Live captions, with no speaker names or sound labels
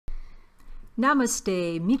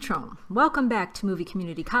Namaste, Mitrom. Welcome back to Movie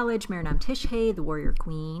Community College. मेरा नाम Tish Hay, the Warrior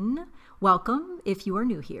Queen. Welcome if you are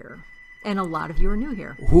new here. And a lot of you are new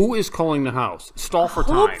here. Who is calling the house? Stall for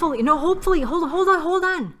time. Hopefully. Hold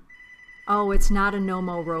on. Oh, it's not a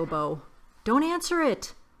Nomo Robo. Don't answer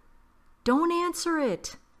it. Just don't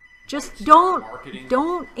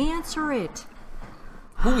answer it.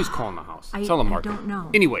 Who is calling the house? Telemarketing. I don't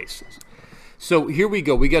know. Anyways, so here we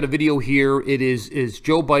go. We got a video here. It is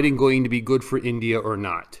Joe Biden going to be good for India or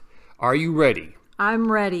not? Are you ready?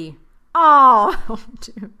 I'm ready. Oh,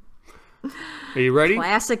 dude. Are you ready?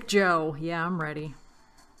 Classic Joe. Yeah, I'm ready.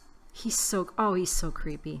 He's so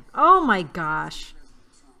creepy. Oh my gosh.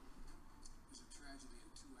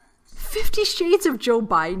 50 Shades of Joe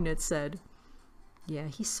Biden, it said. Yeah,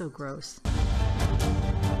 he's so gross.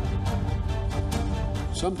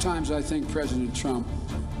 Sometimes I think President Trump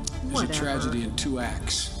is a tragedy in two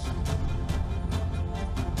acts.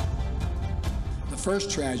 The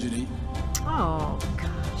first tragedy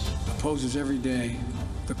opposes every day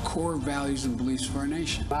the core values and beliefs of our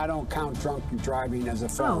nation. I don't count drunk driving as a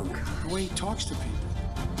felony. The way he talks to people.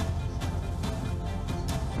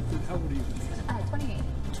 How old are you? 28.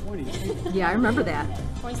 28. Yeah, I remember that.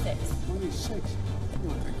 26. 26.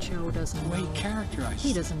 Joe doesn't know. The way he characterizes.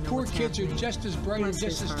 He doesn't know. Poor what's kids happening. are just as bright and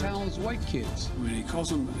just as talented as white kids. I mean, he calls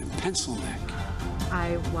them pencil neck.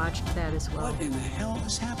 I watched that as well. What in the hell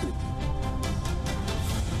is happening?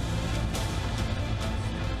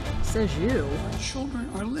 Says you. Our children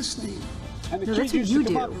are listening. And the No, kids that's what used you to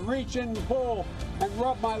come do. up and reach in the pool and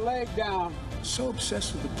rub my leg down. So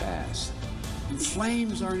obsessed with the past.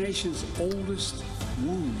 Inflames our nation's oldest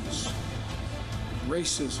wounds.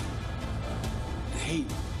 Racism.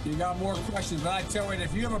 Hate. You got more questions, but I tell you,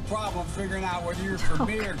 if you have a problem figuring out whether you're for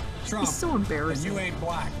me or Trump, He's so embarrassing. then you ain't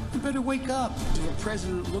black. You better wake up to a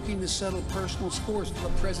president looking to settle personal scores, to a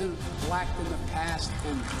president lacked in the past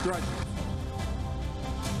and grudges.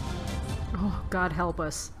 Oh, God help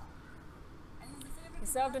us. He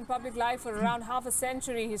served in public life for around half a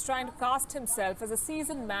century. He's trying to cast himself as a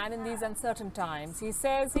seasoned man in these uncertain times. He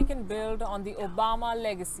says he can build on the Obama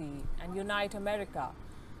legacy and unite America.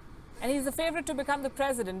 And he's the favorite to become the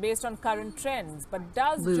president based on current trends. But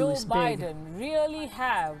does Joe Biden really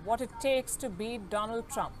have what it takes to beat Donald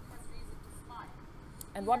Trump?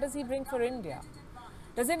 And what does he bring for India?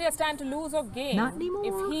 Does India stand to lose or gain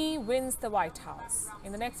if he wins the White House?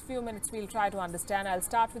 In the next few minutes, we'll try to understand. I'll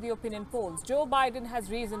start with the opinion polls. Joe Biden has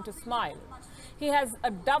reason to smile. He has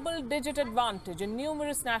a double-digit advantage in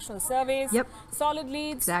numerous national surveys, solid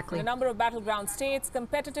leads in a number of battleground states,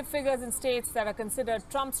 competitive figures in states that are considered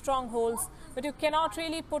Trump strongholds, but you cannot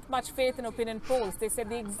really put much faith in opinion polls. They said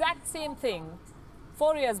the exact same thing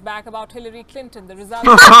 4 years back about Hillary Clinton. The result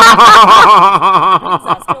brings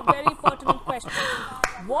us to a very pertinent question.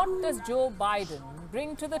 What does Joe Biden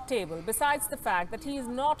bring to the table besides the fact that he is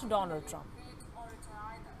not Donald Trump?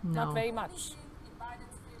 No. Not very much.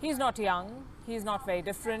 He's not young. He's not very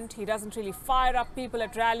different. He doesn't really fire up people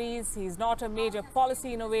at rallies. He's not a major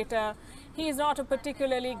policy innovator. He's not a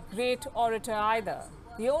particularly great orator either.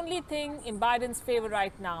 The only thing in Biden's favor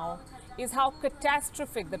right now is how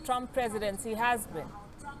catastrophic the Trump presidency has been.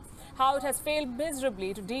 How it has failed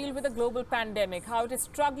miserably to deal with a global pandemic, how it is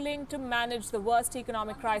struggling to manage the worst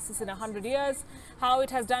economic crisis in 100 years, how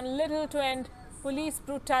it has done little to end police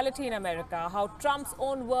brutality in America, how Trump's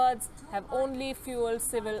own words have only fueled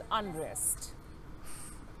civil unrest.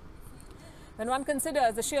 When one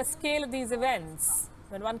considers the sheer scale of these events,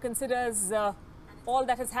 when one considers all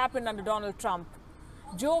that has happened under Donald Trump,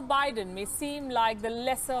 Joe Biden may seem like the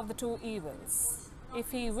lesser of the two evils.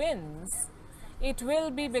 If he wins, it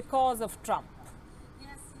will be because of Trump.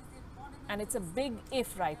 And it's a big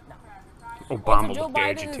if right now. Obama Also, Joe looked Biden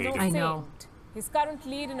agitated. is no I know. saint. His current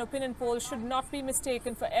lead in opinion polls should not be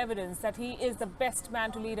mistaken for evidence that he is the best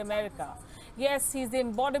man to lead America. Yes, he's the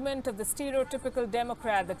embodiment of the stereotypical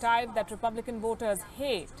Democrat, the type that Republican voters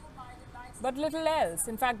hate. But little else.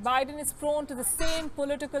 In fact, Biden is prone to the same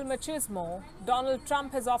political machismo Donald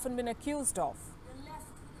Trump has often been accused of.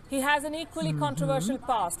 He has an equally controversial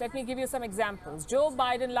past. Let me give you some examples. Joe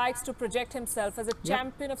Biden likes to project himself as a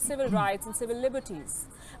champion of civil rights and civil liberties.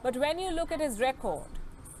 But when you look at his record,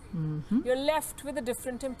 you're left with a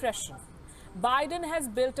different impression. Biden has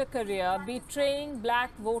built a career betraying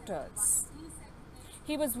black voters.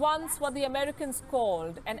 He was once what the Americans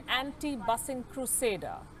called an anti-busing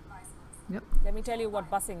crusader. Let me tell you what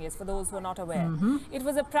busing is for those who are not aware. It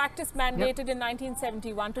was a practice mandated in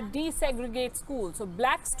 1971 to desegregate schools. So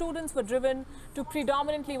black students were driven to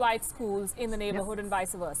predominantly white schools in the neighborhood and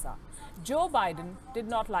vice versa. Joe Biden did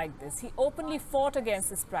not like this. He openly fought against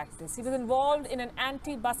this practice. He was involved in an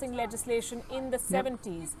anti-busing legislation in the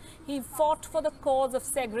 70s. He fought for the cause of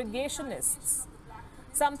segregationists,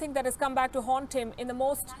 something that has come back to haunt him in the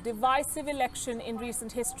most divisive election in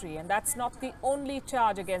recent history. And that's not the only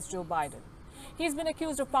charge against Joe Biden. He's been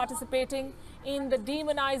accused of participating in the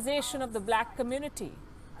demonization of the black community.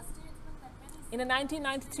 In a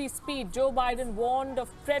 1993 speech, Joe Biden warned of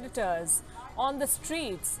predators on the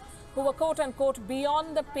streets who were quote-unquote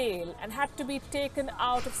beyond the pale and had to be taken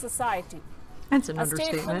out of society. That's an A statement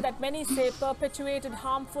understatement. that many say perpetuated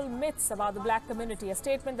harmful myths about the black community. A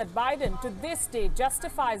statement that Biden, to this day,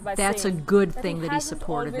 justifies by That's saying a good that thing that he hasn't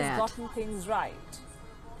supported always that. gotten things right.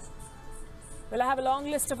 Well, I have a long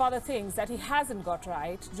list of other things that he hasn't got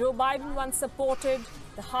right. Joe Biden once supported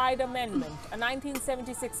the Hyde Amendment, a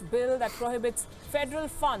 1976 bill that prohibits federal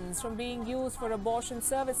funds from being used for abortion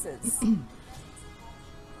services.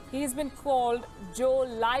 He's been called Joe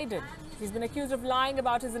Liden. He's been accused of lying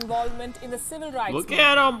about his involvement in the civil rights Look movement.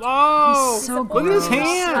 at him. Oh, He's so look at his gross.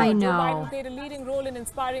 hand. I Joe know. Biden played a leading role in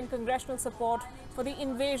inspiring congressional support for the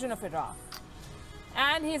invasion of Iraq.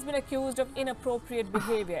 And he's been accused of inappropriate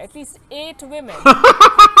behavior. At least 8 women alleged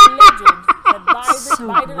that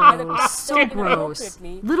Biden either gross. touched So them gross.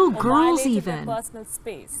 inappropriately Little or girls violated even. their personal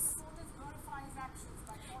space.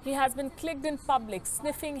 He has been clicked in public,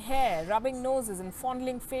 sniffing hair, rubbing noses and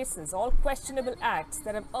fondling faces, all questionable acts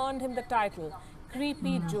that have earned him the title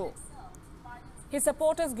Creepy Joe. His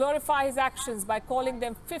supporters glorify his actions by calling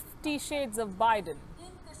them 50 Shades of Biden,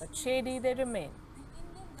 but shady they remain.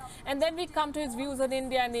 And then we come to his views on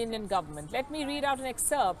India and the Indian government. Let me read out an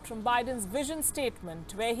excerpt from Biden's vision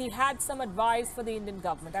statement where he had some advice for the Indian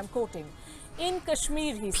government. I'm quoting. In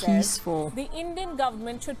Kashmir, he says, Peaceful. the Indian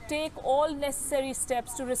government should take all necessary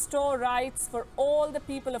steps to restore rights for all the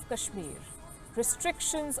people of Kashmir.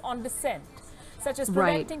 Restrictions on dissent, such as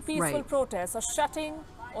Right, preventing peaceful right. protests or shutting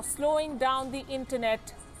or slowing down the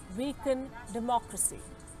internet, weaken democracy.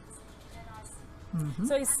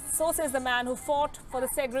 So says the man who fought for the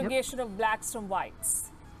segregation of blacks from whites.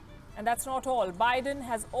 And that's not all. Biden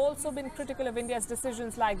has also been critical of India's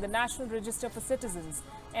decisions like the National Register for Citizens,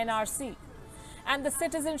 NRC, and the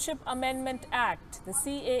Citizenship Amendment Act, the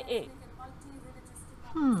CAA.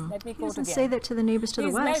 Let me He quote doesn't again. say that to the neighbors to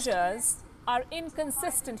These the west. measures are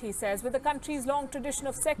inconsistent, he says, with the country's long tradition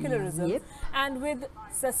of secularism Yep. and with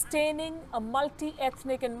sustaining a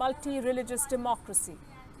multi-ethnic and multi-religious democracy.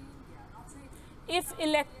 If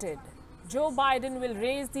elected, Joe Biden will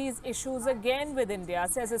raise these issues again with India,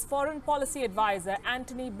 says his foreign policy advisor,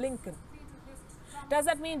 Antony Blinken. Does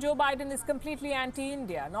that mean Joe Biden is completely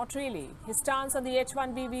anti-India? Not really. His stance on the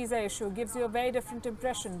H-1B visa issue gives you a very different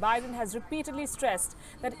impression. Biden has repeatedly stressed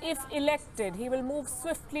that if elected, he will move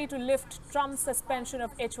swiftly to lift Trump's suspension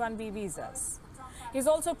of H-1B visas. He's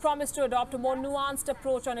also promised to adopt a more nuanced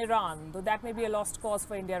approach on Iran, though that may be a lost cause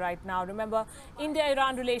for India right now. Remember,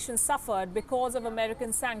 India-Iran relations suffered because of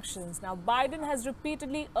American sanctions. Now, Biden has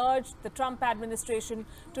repeatedly urged the Trump administration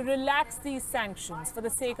to relax these sanctions for the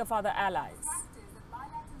sake of other allies.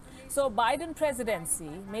 So, Biden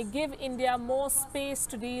presidency may give India more space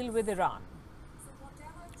to deal with Iran.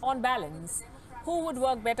 On balance, who would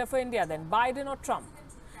work better for India then, Biden or Trump?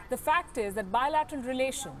 The fact is that bilateral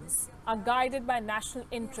relations are guided by national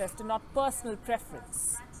interest and not personal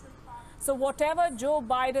preference. So whatever Joe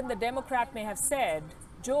Biden, the Democrat, may have said,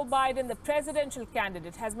 Joe Biden, the presidential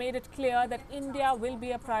candidate, has made it clear that India will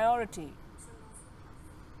be a priority.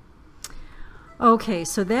 Okay,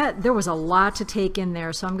 so that there was a lot to take in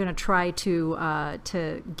there, so I'm going to try to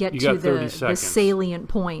get to the salient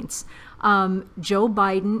points. Joe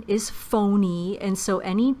Biden is phony, and so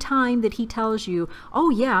any time that he tells you, "Oh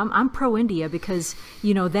yeah, I'm pro-India because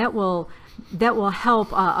that will help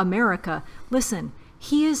America," listen.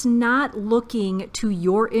 He is not looking to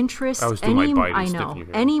your interests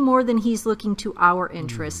any more than he's looking to our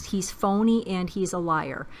interests. He's phony and he's a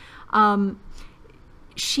liar.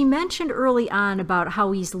 She mentioned early on about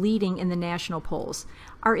how he's leading in the national polls.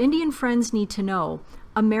 Our Indian friends need to know,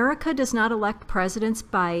 America does not elect presidents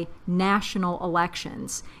by national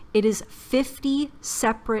elections. It is 50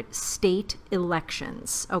 separate state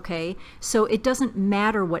elections, okay? So it doesn't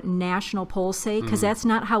matter what national polls say, because that's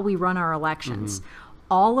not how we run our elections.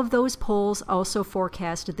 All of those polls also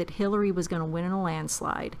forecasted that Hillary was going to win in a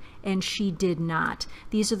landslide, and she did not.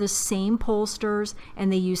 These are the same pollsters,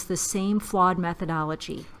 and they use the same flawed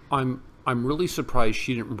methodology. I'm really surprised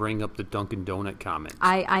she didn't bring up the Dunkin' Donut comment.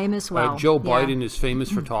 I am as well. Joe Biden is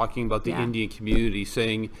famous for talking about the Indian community,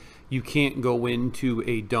 saying you can't go into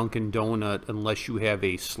a Dunkin' Donut unless you have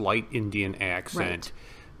a slight Indian accent.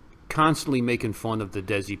 constantly making fun of the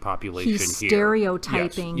Desi population He's here.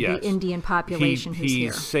 stereotyping Yes, the Indian population who's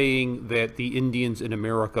here. He's saying that the Indians in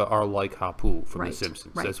America are like Hapu from The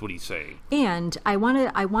Simpsons. Right. That's what he's saying. And I want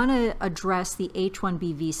to address the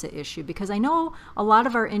H-1B visa issue, because I know a lot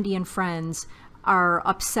of our Indian friends are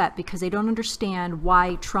upset because they don't understand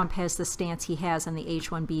why Trump has the stance he has on the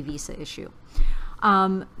H-1B visa issue.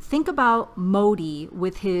 Think about Modi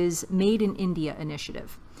with his Made in India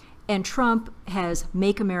initiative, and Trump has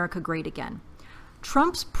Make America Great Again.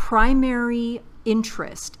 Trump's primary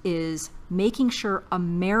interest is making sure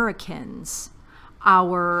Americans,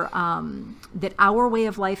 that our way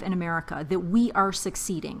of life in America, that we are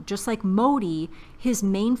succeeding. Just like Modi, his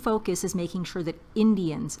main focus is making sure that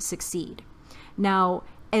Indians succeed. Now,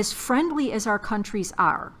 as friendly as our countries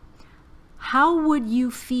are, how would you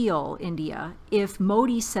feel, India, if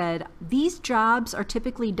Modi said, these jobs are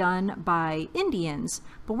typically done by Indians,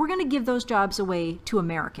 but we're going to give those jobs away to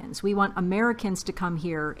Americans. We want Americans to come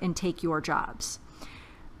here and take your jobs.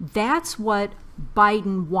 That's what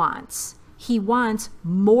Biden wants. He wants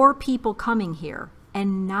more people coming here,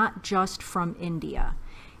 and not just from India.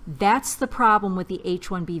 That's the problem with the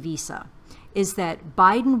H-1B visa, is that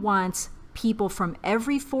Biden wants people from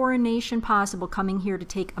every foreign nation possible coming here to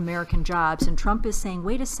take American jobs, and Trump is saying,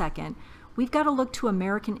 wait a second, we've got to look to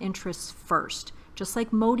American interests first. Just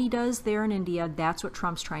like Modi does there in India, that's what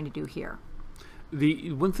Trump's trying to do here.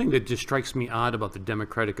 The one thing that just strikes me odd about the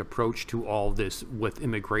Democratic approach to all this with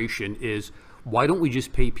immigration is, why don't we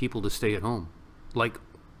just pay people to stay at home? Like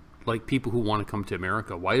people who want to come to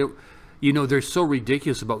America. Why don't, they're so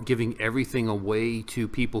ridiculous about giving everything away to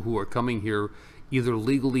people who are coming here either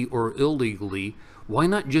legally or illegally. Why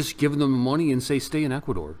not just give them money and say, stay in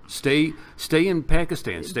Ecuador, stay in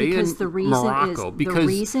Pakistan, stay because in Morocco? Because the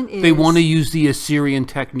reason is they want to use the Assyrian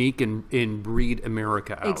technique and breed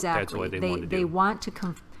America out. Exactly. That's why they want to do. They want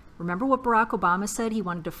to remember what Barack Obama said? He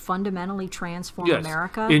wanted to fundamentally transform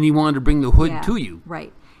America. And he wanted to bring the hood to you.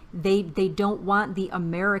 Right. They don't want the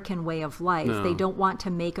American way of life. No. They don't want to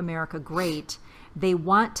make America great. They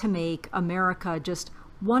want to make America just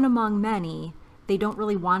one among many. They don't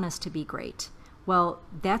really want us to be great. Well,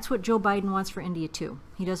 that's what Joe Biden wants for India, too.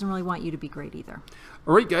 He doesn't really want you to be great either.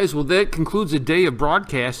 All right, guys. Well, that concludes a day of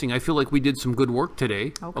broadcasting. I feel like we did some good work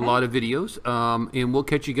today. Okay. A lot of videos. And we'll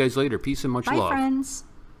catch you guys later. Peace and much love. Bye, friends.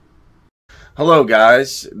 Hello,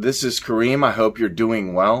 guys. This is Kareem. I hope you're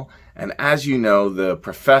doing well. And as you know, the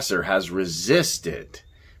professor has resisted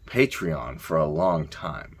Patreon for a long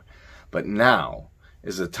time. But now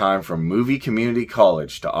is the time for Movie Community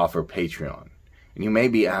College to offer Patreon. And you may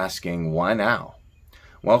be asking, why now?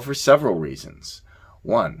 Well, for several reasons.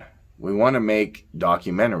 One, we want to make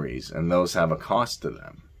documentaries, and those have a cost to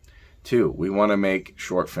them. Two, we want to make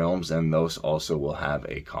short films, and those also will have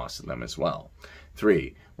a cost to them as well.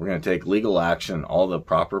 Three, we're going to take legal action, all the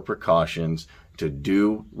proper precautions to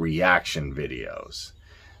do reaction videos.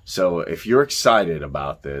 So if you're excited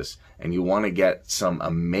about this and you want to get some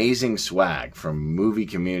amazing swag from Movie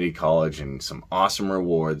Community College and some awesome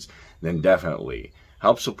rewards, then definitely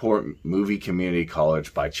help support Movie Community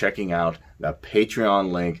College by checking out the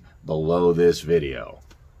Patreon link below this video.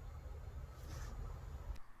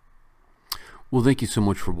 Well, thank you so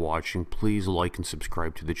much for watching. Please like and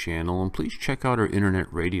subscribe to the channel, and please check out our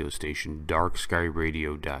internet radio station,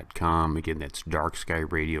 darkskyradio.com. Again, that's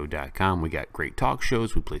darkskyradio.com. We got great talk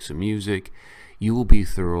shows. We play some music. You will be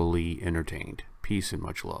thoroughly entertained. Peace and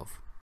much love.